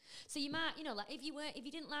good. So you might, like if you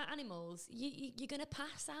didn't like animals, you're gonna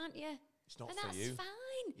pass, aren't you? It's not for you. And that's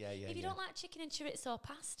fine. Yeah. If you don't like chicken and chorizo or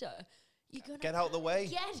pasta, you're gonna get out of the way.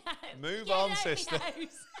 Get out. Move get on, out sister.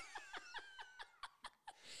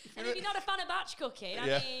 And if you're not a fan of batch cooking,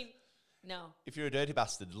 I mean, no. If you're a dirty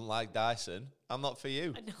bastard and don't like Dyson, I'm not for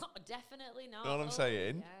you. No, definitely not. You know what I'm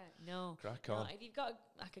saying? Yeah, no. Crack on. No, if you've got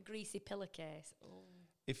like a greasy pillowcase. Oh.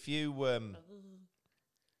 If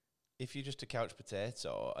you're just a couch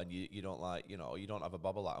potato and you don't like, you don't have a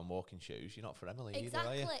bobble hat and walking shoes, you're not for Emily either,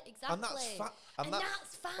 are you? Exactly. And that's fine.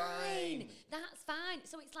 That's fine.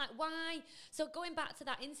 So it's like, why? So going back to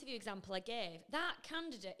that interview example I gave, that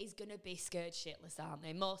candidate is going to be scared shitless, aren't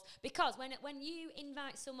they? Because when you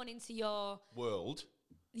invite someone into your world,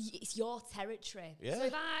 it's your territory. Yeah. So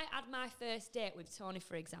if I had my first date with Tony,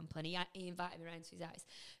 for example, and he invited me around to his house,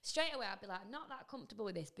 straight away I'd be like, I'm not that comfortable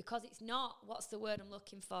with this because it's not, what's the word I'm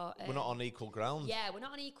looking for? We're not on equal ground. Yeah, we're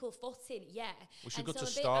not on equal footing, We should go to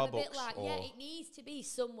Starbucks. I'm a bit like, it needs to be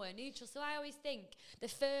somewhere neutral. So I always think the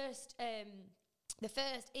first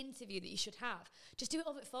interview that you should have, just do it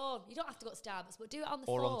over the phone. You don't have to go to Starbucks, but do it on the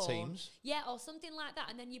phone. Or on Teams. Yeah, or something like that.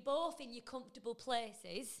 And then you're both in your comfortable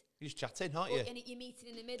places. You're just chatting, aren't you? And you're meeting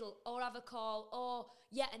in the middle, or have a call,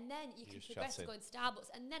 and then you can progress to going to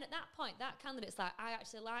Starbucks. And then at that point, that candidate's like, I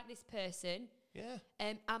actually like this person. Yeah.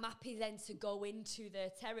 I'm happy then to go into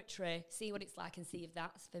their territory, see what it's like and see if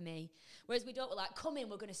that's for me. Whereas we're like, come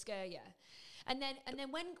in, we're going to scare you. And then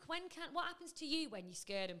what happens to you when you're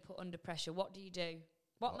scared and put under pressure? What do you do?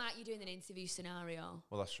 What might you do in an interview scenario?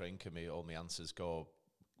 Well, I shrink and all my answers go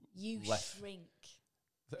left. Shrink.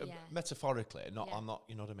 Metaphorically, I'm not,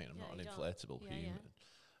 you know what I mean? I'm not an inflatable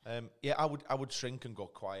human. I would shrink and go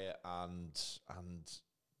quiet and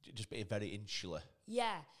just be very insular.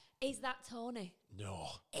 Yeah. Is that Tony? No.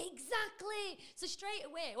 Exactly. So straight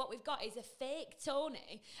away, what we've got is a fake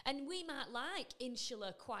Tony, and we might like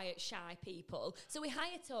insular, quiet, shy people. So we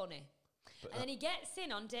hire Tony, and then he gets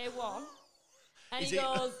in on day one, and he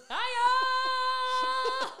goes,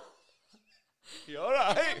 "Hiya!" You all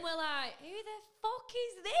right? And then we're like, "Who the fuck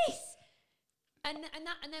is this?" And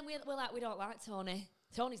then we're like, "We don't like Tony.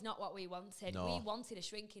 Tony's not what we wanted. No. We wanted a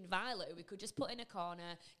shrinking violet who we could just put in a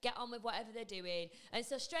corner, get on with whatever they're doing." And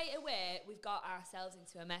so straight away, we've got ourselves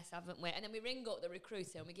into a mess, haven't we? And then we ring up the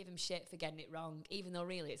recruiter and we give him shit for getting it wrong, even though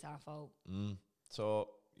really it's our fault. So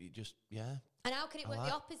you just, yeah. And how can it work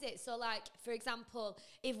the opposite? So, like, for example,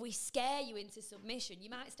 if we scare you into submission, you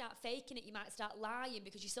might start faking it. You might start lying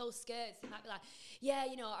because you're so scared. So you might be like, "Yeah,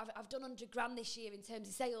 you know, I've done 100 grand this year in terms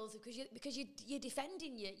of sales," because you're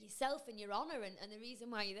defending yourself and your honour and the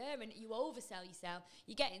reason why you're there, and you oversell yourself.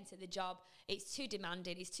 You get into the job, it's too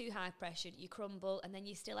demanding, it's too high pressured, you crumble, and then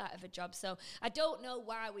you're still out of a job. So I don't know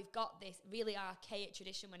why we've got this really archaic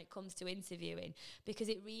tradition when it comes to interviewing, because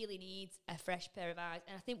it really needs a fresh pair of eyes.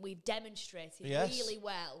 And I think we've demonstrated really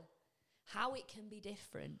well how it can be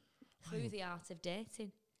different through the art of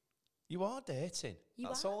dating. You are dating.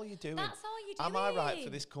 That's all you're doing. That's all you're doing. Am I right for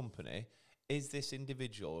this company? Is this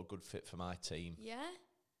individual a good fit for my team? Yeah.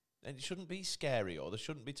 And it shouldn't be scary, or there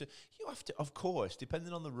shouldn't be you have to, of course,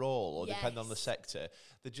 depending on the role or depending on the sector,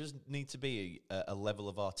 there just need to be a level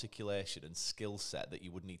of articulation and skill set that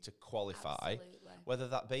you would need to qualify. Absolutely. Whether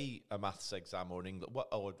that be a maths exam or an English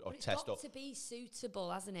or It's test. got to be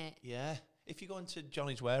suitable, hasn't it? Yeah. If you go into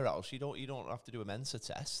Johnny's warehouse, you don't have to do a Mensa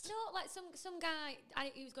test. No, like some guy,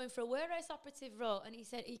 he was going for a warehouse operative role, and he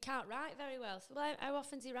said he can't write very well. So how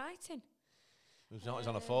often's he writing? He's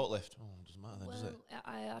on a forklift. Oh, it doesn't matter then, does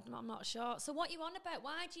it? I'm not sure. So what you on about?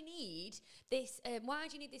 Why do you need this? Why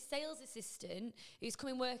do you need this sales assistant who's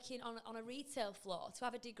coming working on a retail floor to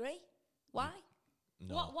have a degree? Why?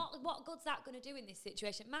 No. What good's that going to do in this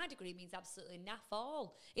situation? My degree means absolutely naff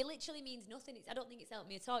all. It literally means nothing. I don't think it's helped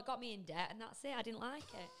me at all. It got me in debt, and that's it. I didn't like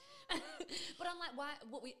it. But I'm like, why?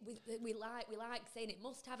 What we like saying it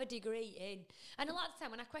must have a degree in. And a lot of the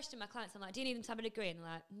time when I question my clients, I'm like, "Do you need them to have a degree?" And they're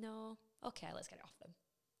like, "No." Okay, let's get it off them.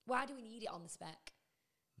 Why do we need it on the spec?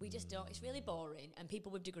 We just don't. It's really boring, and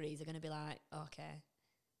people with degrees are going to be like, "Okay,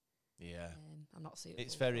 yeah, I'm not suitable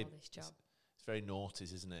it's very, for this job." It's very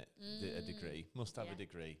noughties, isn't it? A degree. Must have a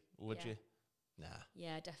degree. Would you? Nah.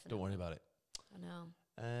 Yeah, definitely. Don't worry about it. I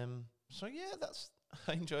know. So yeah,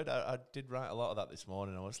 I enjoyed it. I did write a lot of that this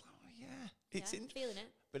morning. I was like, oh yeah. It's feeling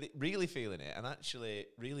it. But it really feeling it, and actually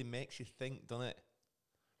really makes you think, doesn't it?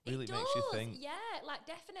 Really it does, makes you think. Yeah, like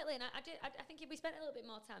definitely. And I think if we spent a little bit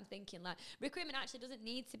more time thinking, like, recruitment actually doesn't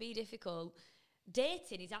need to be difficult.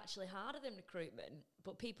 Dating is actually harder than recruitment,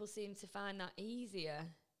 but people seem to find that easier.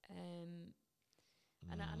 And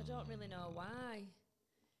I don't really know why.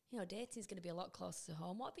 You know, dating's going to be a lot closer to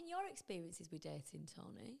home. What have been your experiences with dating,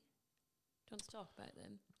 Tony? Do you want to talk about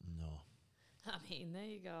them? No. I mean, there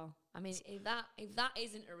you go. I mean, if that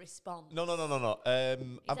isn't a response. No. Is that a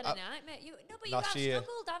nightmare? But you have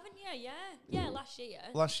struggled, haven't you? Yeah, last year.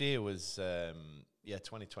 Last year was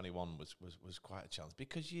 2021 was quite a challenge,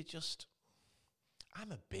 because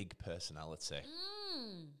I'm a big personality.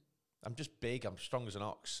 I'm just big. I'm strong as an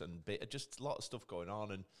ox, and just a lot of stuff going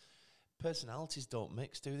on, and personalities don't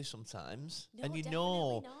mix, do they? Sometimes, No, and definitely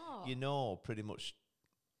not. you know, pretty much,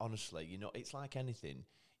 honestly, you know, it's like anything.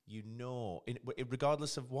 You know,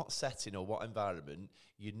 regardless of what setting or what environment,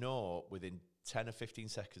 you know, within 10 or 15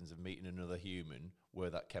 seconds of meeting another human, where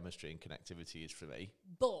that chemistry and connectivity is for me.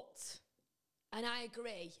 But, and I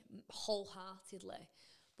agree wholeheartedly,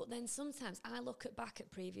 but then sometimes I look back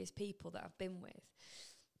at previous people that I've been with,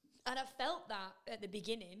 and I felt that at the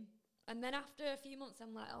beginning, and then after a few months,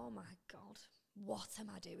 I'm like, oh my God, what am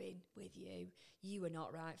I doing with you? You are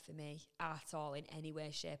not right for me at all in any way,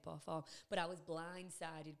 shape or form. But I was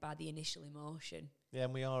blindsided by the initial emotion. Yeah,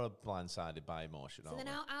 and we are blindsided by emotion,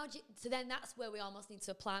 So then that's where we almost need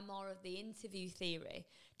to apply more of the interview theory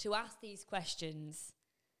to ask these questions.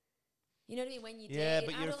 You know what I mean? When you date,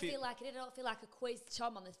 I don't feel like a quiz,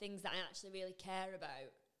 Tom, on the things that I actually really care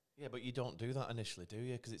about. Yeah, but you don't do that initially, do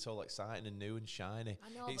you? Because it's all exciting and new and shiny. I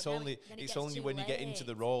know, it's but only when you get into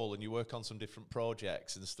the role and you work on some different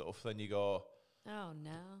projects and stuff, then you go, oh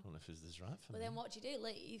no, I don't know if this is right for me. But then what do you do?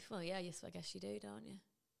 Leave? Well, yeah, yes, I guess you do, don't you?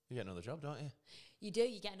 You get another job, don't you? You do.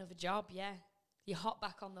 You get another job. Yeah, you hop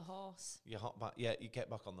back on the horse. You hop back. Yeah, you get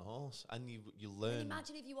back on the horse, and you learn. And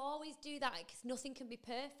imagine if you always do that, because nothing can be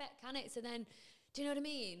perfect, can it? So then, do you know what I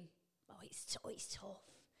mean? Oh, it's tough.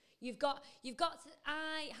 You've got to.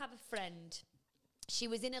 I have a friend. She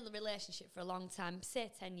was in a relationship for a long time, say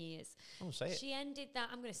 10 years. Oh, say it. She ended that.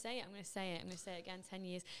 I'm going to say it again, 10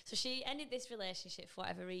 years. So she ended this relationship for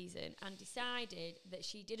whatever reason and decided that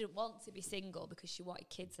she didn't want to be single because she wanted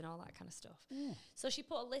kids and all that kind of stuff. So she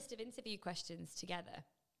put a list of interview questions together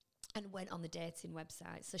and went on the dating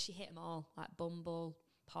website. So she hit them all, like Bumble,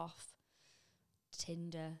 Poff,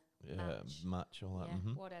 Tinder, Match, all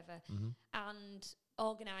that. Whatever. And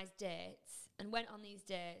organised dates and went on these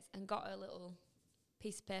dates and got a little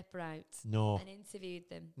piece of paper out and interviewed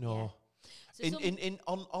them. So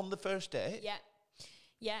on the first date?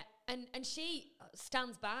 Yeah. And she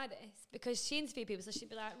stands by this because she interviewed people, so she'd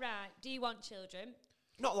be like, right, do you want children?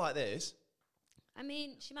 Not like this. I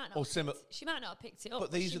mean, she might not have picked it up.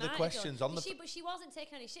 But these are the questions on the... But she wasn't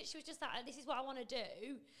taking any shit. She was just like, this is what I want to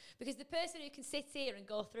do. Because the person who can sit here and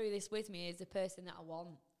go through this with me is the person that I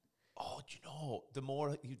want. Oh, do you know, the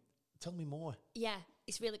more you... Tell me more. Yeah,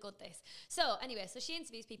 it's really good, this. So, anyway, so she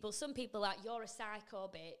interviews people. Some people are like, you're a psycho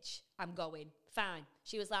bitch. I'm going. Fine.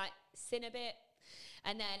 She was like, sin a bit.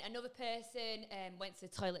 And then another person went to the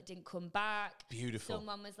toilet, didn't come back. Beautiful.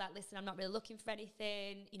 Someone was like, listen, I'm not really looking for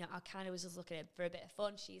anything. You know, I kind of was just looking for a bit of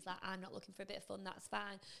fun. She's like, I'm not looking for a bit of fun. That's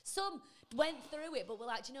fine. Some went through it, but were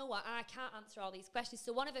like, do you know what? I can't answer all these questions.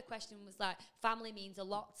 So one of her questions was like, family means a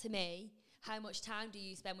lot to me. How much time do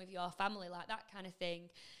you spend with your family? Like that kind of thing.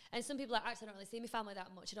 And some people are like, actually, I don't really see my family that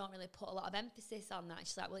much. I don't really put a lot of emphasis on that. And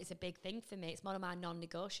she's like, well, it's a big thing for me. It's one of my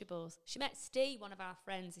non-negotiables. She met Steve, one of our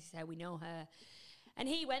friends. This is how we know her. And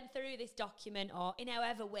he went through this document, or in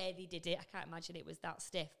however way they did it. I can't imagine it was that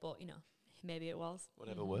stiff, but, you know, maybe it was.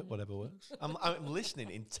 Whatever works. I'm listening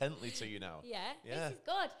intently to you now. Yeah, this is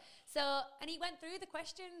good. So, and he went through the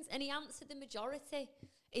questions and he answered the majority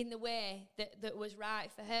in the way that was right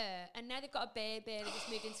for her. And now they've got a baby. They just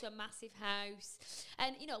moved into a massive house.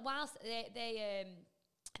 And, you know, whilst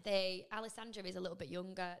Alessandra is a little bit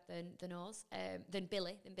younger than us, than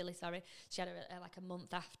Billy, sorry. She had her like a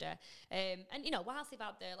month after. And, you know, whilst they've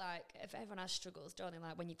had their, like, if everyone has struggles, don't they?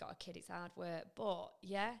 Like, when you've got a kid, it's hard work. But,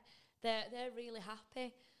 yeah, they're really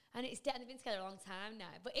happy. And they've been together a long time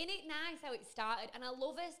now. But isn't it nice how it started? And I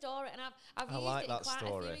love her story. And I've used it in quite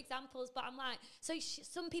a few examples. But I'm like, so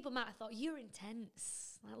some people might have thought, you're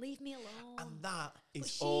intense. Like, leave me alone. And that is but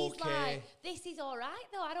she's okay. Like, this is all right,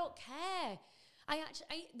 though. I don't care.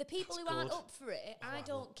 The people who aren't up for it, I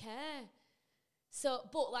don't care. So,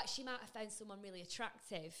 but like, she might have found someone really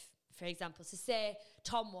attractive, for example. So say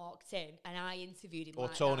Tom walked in and I interviewed him. Or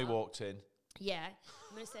like Tony that. walked in. Yeah,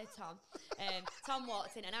 I'm going to say Tom. Tom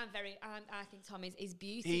walked in and I think Tom is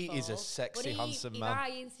beautiful. He is a sexy, handsome man. If I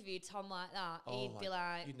interviewed Tom like that, he'd be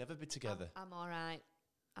like... You'd never be together. I'm all right.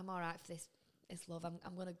 I'm all right for this love.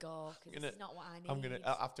 I'm going to go because this is not what I need.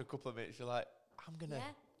 After a couple of minutes, you're like, I'm going to... Yeah.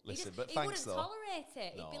 Listen, but thanks though. He wouldn't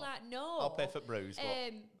tolerate it. No. He'd be like, no. I'll pay for bruise.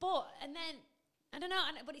 But and then I don't know.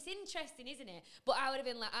 But it's interesting, isn't it? But I would have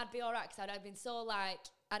been like, I'd be all right because I'd have been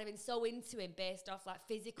so into him based off like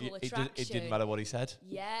physical attraction. It didn't matter what he said.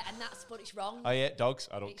 Yeah, and but it's wrong. I hate dogs.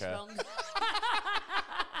 I don't care. Wrong.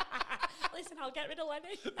 Listen, I'll get rid of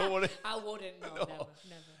Lenny. I wouldn't. No, never.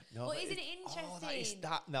 No, but isn't it interesting?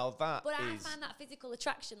 But I find that physical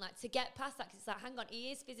attraction, like, to get past that, because it's like, hang on,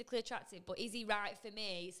 he is physically attractive, but is he right for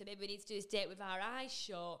me? So maybe we need to do this date with our eyes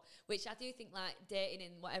shut, which I do think, like, dating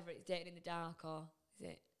in the dark, or is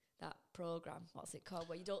it that program? What's it called?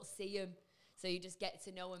 Where you don't see him, so you just get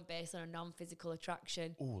to know him based on a non-physical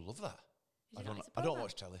attraction. Oh, love that. I don't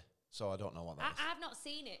watch telly. So I don't know what that is. I've not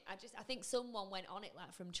seen it. I think someone went on it,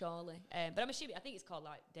 like, from Charlie. But I'm assuming, I think it's called,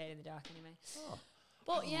 like, Day in the Dark anyway. Oh,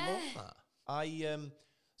 but I love that.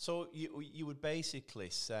 So you would basically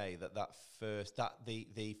say that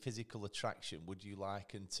the physical attraction, would you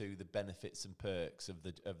liken to the benefits and perks of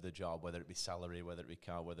the job, whether it be salary, whether it be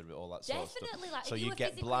car, whether it be all that sort of stuff? Definitely, like, so if you were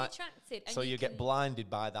physically attracted. So you get blinded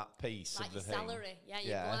by that piece like of the salary. thing. Yeah,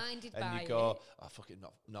 you're blinded by it. And you go,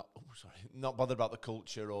 not bothered about the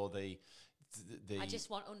culture or the I just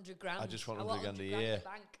want $100,000. I just want $100,000 a year. In the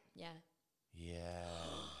bank. Yeah. Yeah.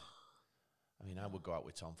 I mean, I would go out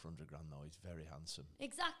with Tom for $100,000 though. He's very handsome.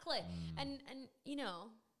 Exactly. And you know,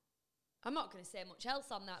 I'm not going to say much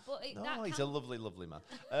else on that, but he's a lovely, lovely man.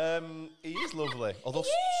 He is lovely. Although,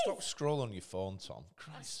 stop scroll on your phone, Tom.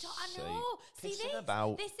 Christ, I know. See this? This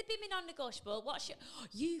would be my non-negotiable.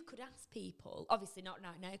 You could ask people, obviously not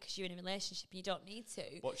right now because you're in a relationship and you don't need to.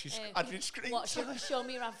 What's your average screen time? Show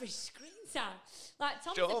me your average screen time. Like,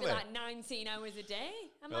 Tom's would be like 19 hours a day.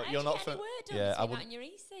 I'm like, you're not for work, don't you? On your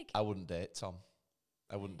e-cig. I wouldn't date Tom.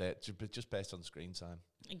 I wouldn't date, just based on screen time.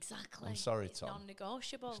 Exactly. I'm sorry, it's Tom.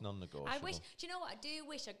 Non-negotiable. It's non-negotiable. I wish. Do you know what? I do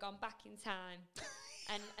wish I'd gone back in time,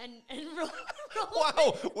 and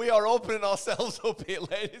Wow, we are opening ourselves up here,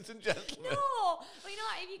 ladies and gentlemen. No, but you know,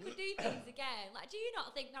 like, if you could do things again, like, do you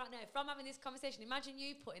not think that? No, from having this conversation, imagine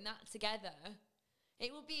you putting that together.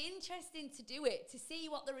 It would be interesting to do it to see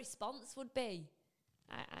what the response would be.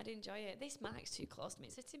 I'd enjoy it. This mic's too close to me.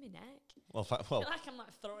 It's hitting my neck. Well, I feel like I'm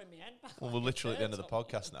like throwing my head back. Well, we're literally at the end of the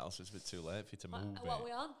podcast now, so it's a bit too late for you to move. What are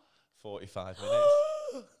we on? 45 minutes.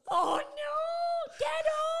 Oh no! Get off!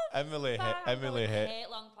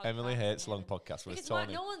 Emily hates long podcasts. Because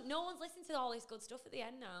no one's listened to all this good stuff at the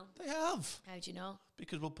end now. They have. How do you know?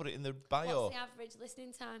 Because we'll put it in the bio. What's the average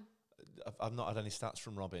listening time? I've not had any stats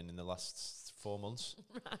from Robin in the last 4 months.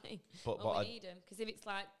 Right. But well, we need them, because if it's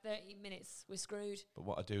like 30 minutes, we're screwed. But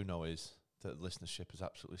what I do know is that listenership has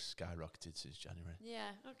absolutely skyrocketed since January.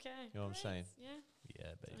 Yeah, okay. You know what I'm saying? Yeah.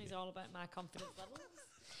 Yeah, baby. It's all about my confidence levels.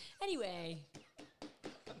 Anyway.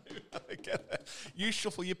 You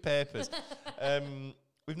shuffle your papers.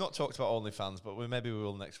 We've not talked about OnlyFans, but maybe we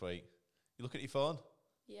will next week. You look at your phone?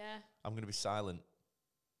 Yeah. I'm going to be silent.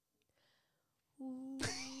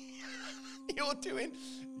 You're doing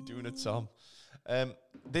a Tom.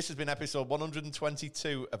 This has been episode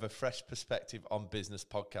 122 of A Fresh Perspective on Business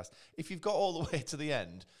podcast. If you've got all the way to the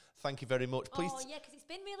end, thank you very much. Please. Oh yeah, because it's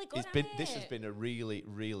been really good. This has been a really,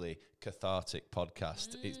 really cathartic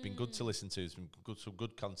podcast. It's been good to listen to. It's been some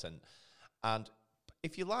good content. And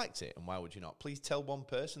if you liked it, and why would you not? Please tell one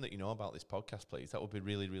person that you know about this podcast, please. That would be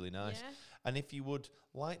really, really nice. Yeah. And if you would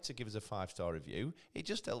like to give us a 5-star review, it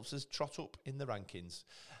just helps us trot up in the rankings.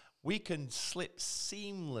 We can slip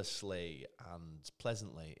seamlessly and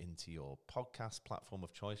pleasantly into your podcast platform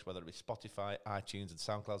of choice, whether it be Spotify, iTunes, and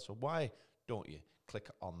SoundCloud. So why don't you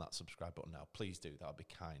click on that subscribe button now? Please do. That would be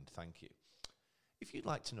kind. Thank you. If you'd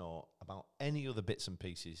like to know about any other bits and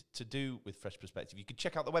pieces to do with Fresh Perspective, you can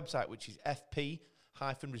check out the website, which is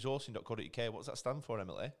fp-resourcing.co.uk. What does that stand for,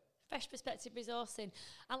 Emily? Fresh Perspective Resourcing.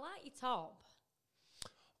 I like your top.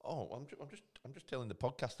 Oh, I'm just tailing the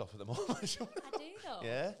podcast off at the moment. I do though.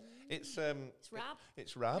 Yeah, it's Rab.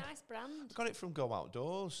 It's Rab. Nice brand. I got it from Go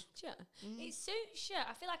Outdoors. Sure. It suits you.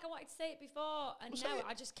 I feel like I wanted to say it before, and now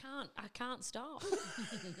I just can't. I can't stop.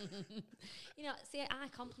 You know, see, I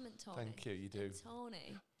compliment Tony. Thank you. You do. And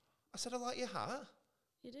Tony. I said I like your hat.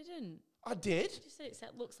 You didn't. I did. You just said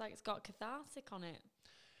it looks like it's got cathartic on it.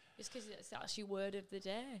 Just because that's your word of the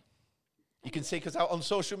day. You can seek us out on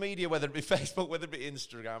social media, whether it be Facebook, whether it be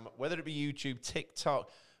Instagram, whether it be YouTube, TikTok.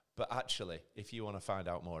 But actually, if you want to find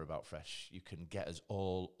out more about Fresh, you can get us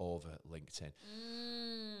all over LinkedIn.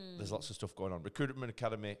 There's lots of stuff going on. Recruitment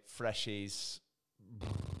Academy, Freshies.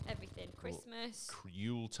 Everything. Christmas.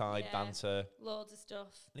 Yuletide banter. Loads of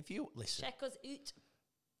stuff. And if you, listen. Check us out.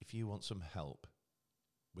 If you want some help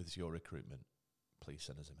with your recruitment, please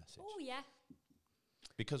send us a message. Oh, yeah.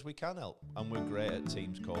 Because we can help, and we're great at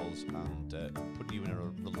Teams calls and putting you in a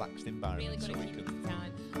relaxed environment. Really good at keeping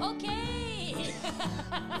time. Okay.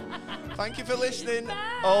 Thank you for listening.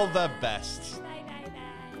 Bye. All the best.